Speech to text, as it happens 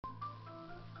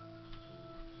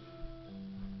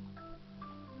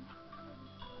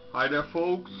Hi there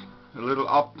folks, a little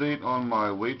update on my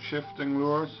weight shifting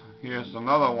lures. Here's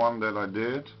another one that I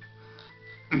did.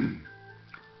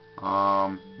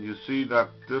 You see that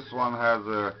this one has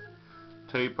a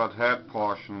tapered head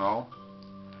portion now.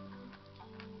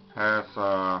 Has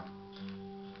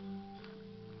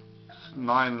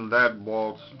 9 lead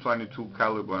balls, 22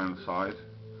 caliber inside.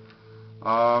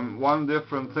 One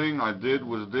different thing I did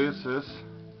with this is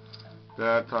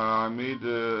that I made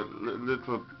a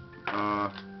little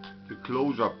the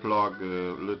closure plug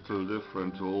a little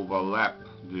different to overlap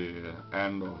the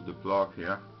end of the plug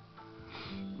here.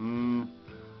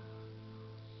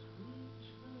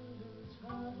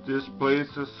 This place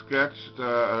is sketched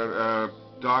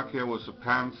dark here with a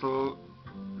pencil.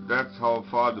 That's how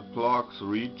far the plugs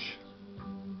reach,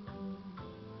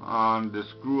 and the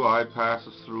screw eye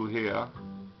passes through here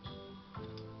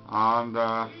and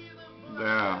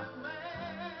there,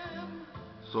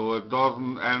 so it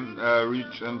doesn't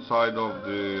reach inside of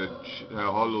the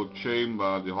hollow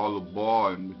chamber, the hollow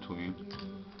bore in between.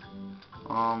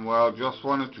 Well, just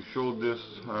wanted to show this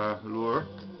lure.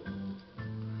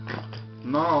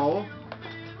 Now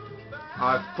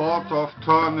I've thought of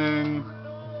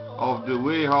the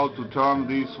way how to turn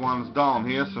these ones down.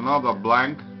 Here's another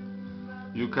blank.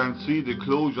 You can see the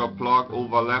closure plug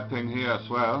overlapping here as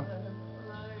well,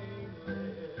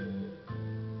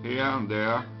 here and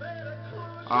there.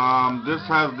 This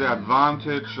has the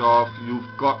advantage of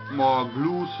you've got more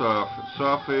glue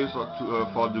surface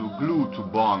for the glue to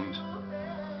bond.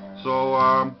 So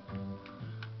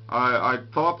I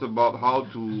thought about how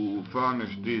to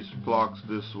furnish these plugs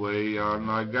this way,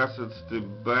 and I guess it's the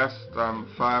best and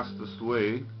fastest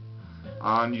way,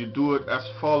 and you do it as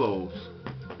follows.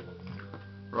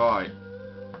 Right,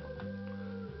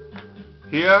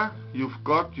 here you've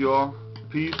got your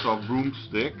piece of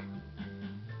broomstick.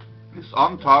 It's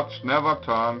untouched, never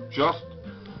turned, just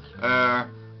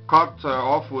cut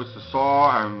off with the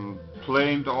saw and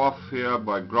planed off here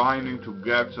by grinding to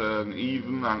get an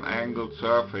even and angled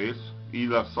surface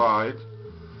either side.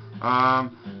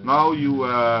 Now you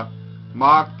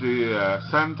mark the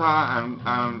center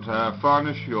and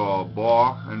furnish your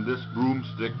bore in this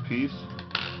broomstick piece.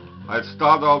 I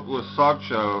start out with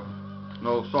such a,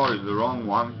 no sorry, the wrong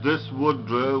one, this wood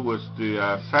drill with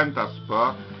the center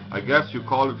spur. I guess you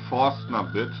call it Forstner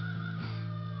bit.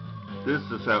 This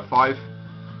is a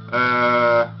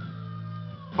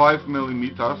 5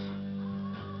 millimeters.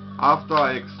 After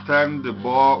I extend the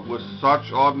bore with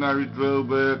such ordinary drill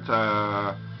bit,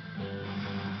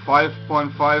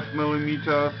 5.5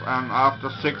 millimeters, and after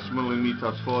 6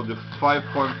 millimeters for the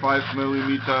 5.5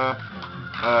 millimeter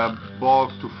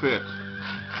balls to fit.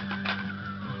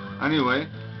 Anyway,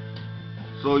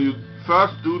 so you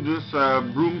first do this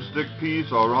broomstick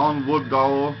piece or round wood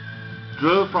dowel,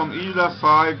 drill from either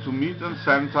side to meet in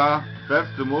center. That's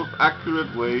the most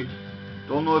accurate way.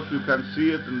 Don't know if you can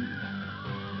see it, and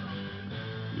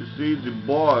you see the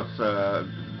bore is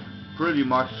pretty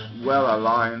much well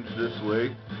aligned this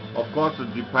way. Of course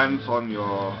it depends on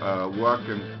your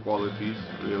working qualities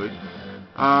really.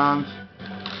 And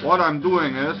what I'm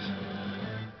doing is,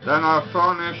 then I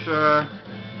furnish,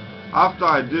 after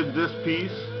I did this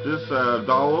piece, this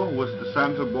dowel with the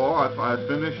center bore, I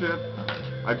finish it,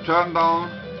 I turn down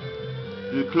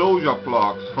the closure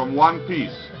plugs from one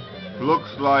piece.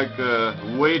 Looks like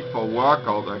weight for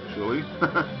workout actually.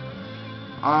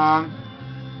 And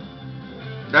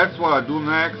that's what I do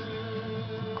next.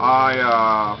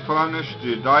 I furnish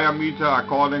the diameter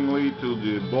accordingly to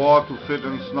the bore to fit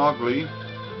in snugly.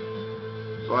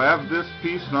 So I have this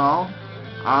piece now,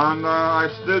 and I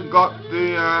still got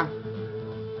the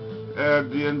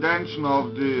indentation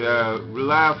of the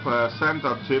left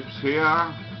center tips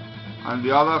here, and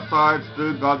the other side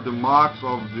still got the marks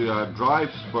of the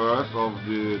drive spurs of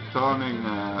the turning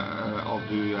of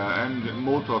the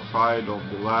motor side of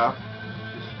the left,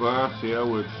 the spurs here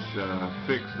which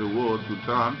fix the wood to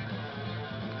turn.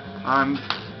 And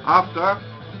after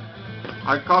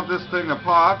I cut this thing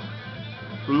apart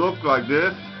to look like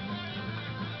this.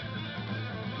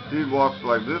 It was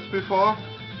like this before.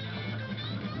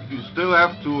 You still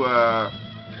have to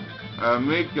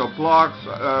make your plugs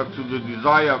to the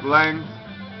desired length,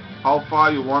 how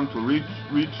far you want to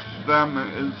reach them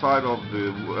inside of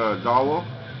the dowel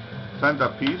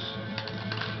centerpiece,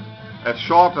 as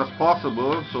short as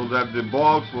possible so that the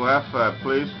balls will have a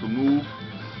place to move,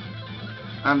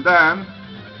 and then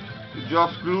you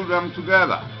just glue them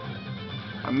together.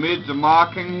 I made the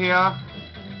marking here,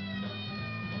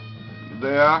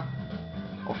 there.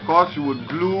 Of course you would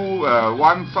glue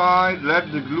one side,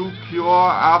 let the glue cure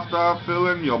after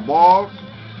filling your balls,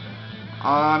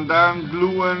 and then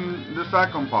glue in the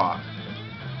second part.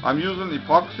 I'm using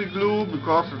epoxy glue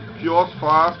because it cures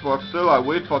fast, but still I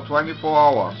wait for 24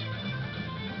 hours.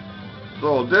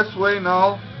 So this way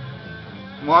now,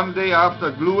 one day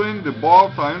after gluing, the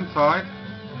balls are inside.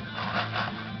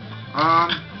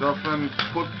 And just let me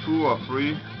put 2 or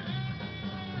 3.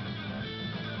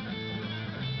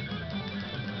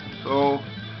 So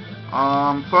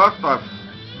first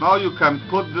now you can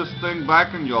put this thing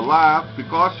back in your lab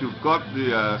because you've got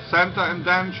the center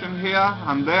indentation here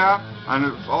and there, and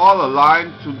it's all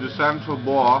aligned to the central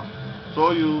bore.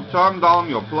 So you turn down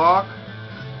your plug.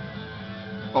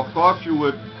 Of course you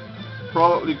would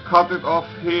probably cut it off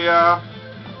here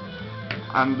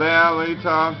and there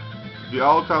later. The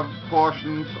outer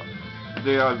portions,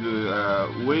 they are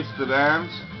the wasted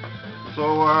ends.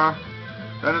 So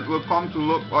then it will come to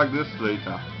look like this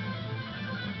later.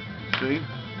 See?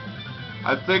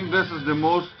 I think this is the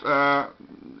most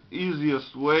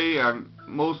easiest way and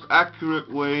most accurate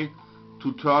way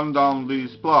to turn down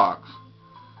these plugs.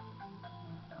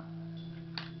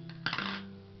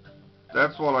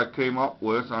 That's what I came up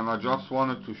with, and I just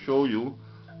wanted to show you.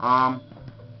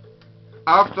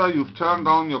 After you've turned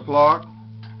down your plug,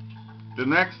 the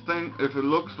next thing, if it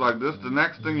looks like this, the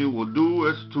next thing you will do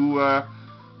is to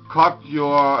cut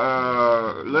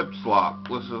your lip slot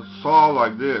with a saw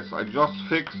like this. I just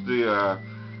fixed the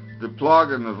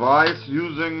plug in the vise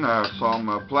using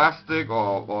some plastic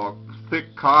or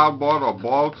thick cardboard or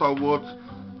balsa wood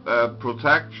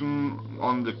protection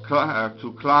on the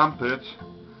to clamp it,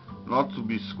 not to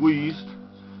be squeezed.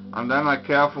 And then I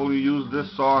carefully use this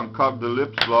saw and cut the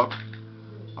lip slot.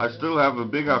 I still have a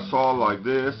bigger saw like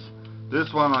this.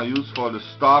 This one I use for the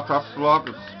starter slot.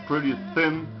 It's pretty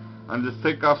thin. And the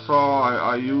thicker saw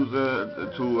I use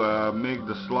it to make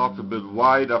the slot a bit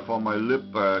wider for my lip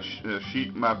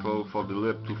sheet metal for the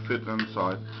lip to fit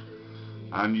inside.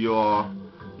 And your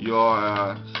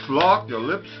slot, your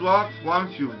lip slot,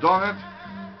 once you've done it,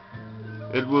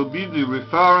 it will be the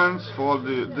reference for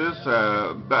this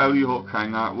belly hook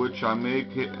hanger, which I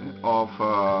make of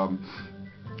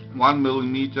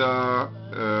 1mm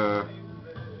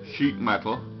sheet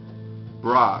metal,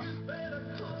 brass.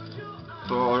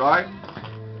 So alright,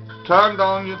 turn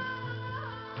down your,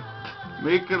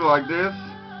 make it like this,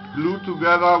 glue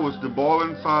together with the ball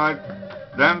inside,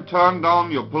 then turn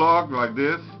down your plug like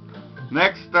this.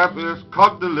 Next step is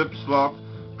cut the lip slot,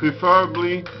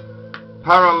 preferably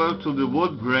parallel to the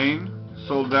wood grain,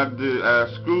 so that the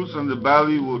screws in the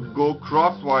belly would go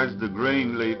crosswise the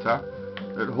grain later.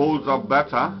 It holds up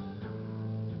better.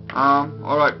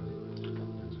 Alright,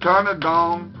 turn it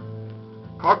down,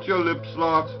 cut your lip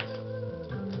slot.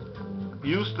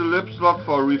 Use the lip slot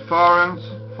for reference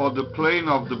for the plane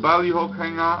of the belly hook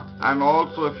hanger, and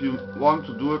also if you want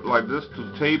to do it like this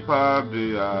to taper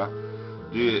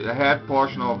the head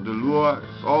portion of the lure,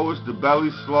 it's always the belly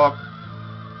slot,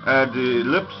 the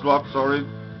lip slot, sorry,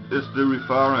 is the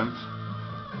reference.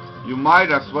 You might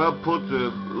as well put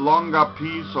a longer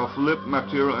piece of lip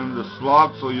material in the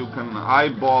slot so you can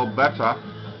eyeball better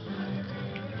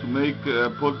to make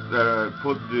put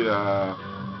the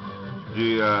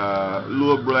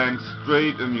lure blank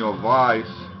straight in your vise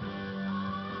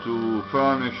to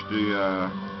furnish the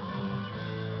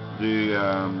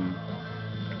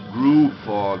groove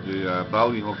for the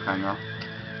belly hook hanger.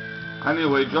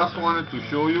 Anyway, just wanted to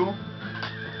show you.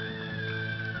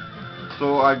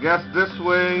 So I guess this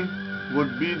way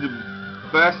would be the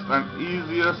best and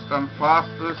easiest and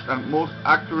fastest and most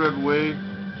accurate way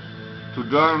to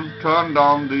turn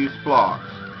down these plugs.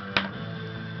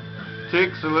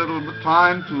 Takes a little bit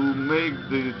time to make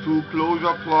the 2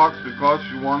 closure plugs because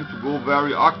you want to go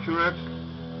very accurate.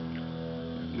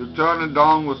 You turn it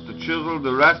down with the chisel,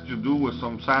 the rest you do with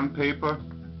some sandpaper.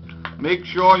 Make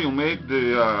sure you make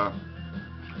the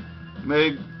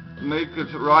make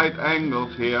it right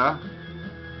angled here,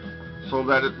 so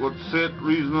that it would sit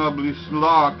reasonably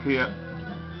snug here.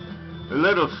 A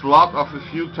little slot of a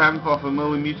few tenths of a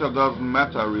millimeter doesn't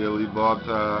matter really, but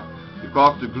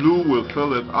because the glue will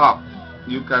fill it up.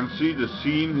 You can see the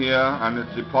seam here, and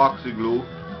it's epoxy glue.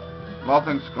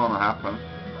 Nothing's gonna happen.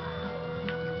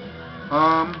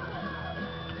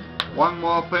 One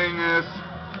more thing is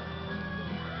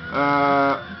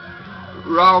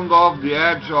round off the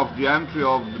edge of the entry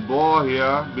of the bore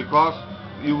here, because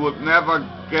you would never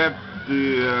get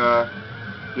the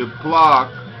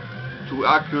plug to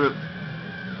accurate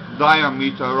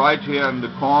diameter right here in the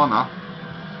corner.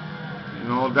 You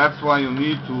know, that's why you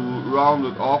need to round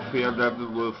it off here, that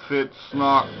it will fit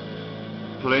snug,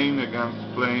 plane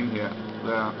against plane here,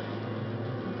 there.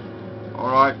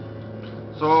 Alright,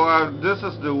 So this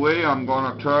is the way I'm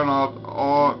gonna turn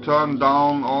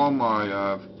down all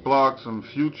my plugs in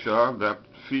future that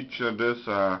feature this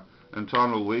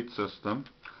internal weight system.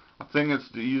 I think it's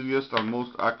the easiest and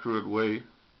most accurate way.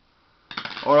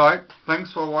 Alright,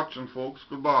 thanks for watching folks,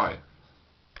 goodbye.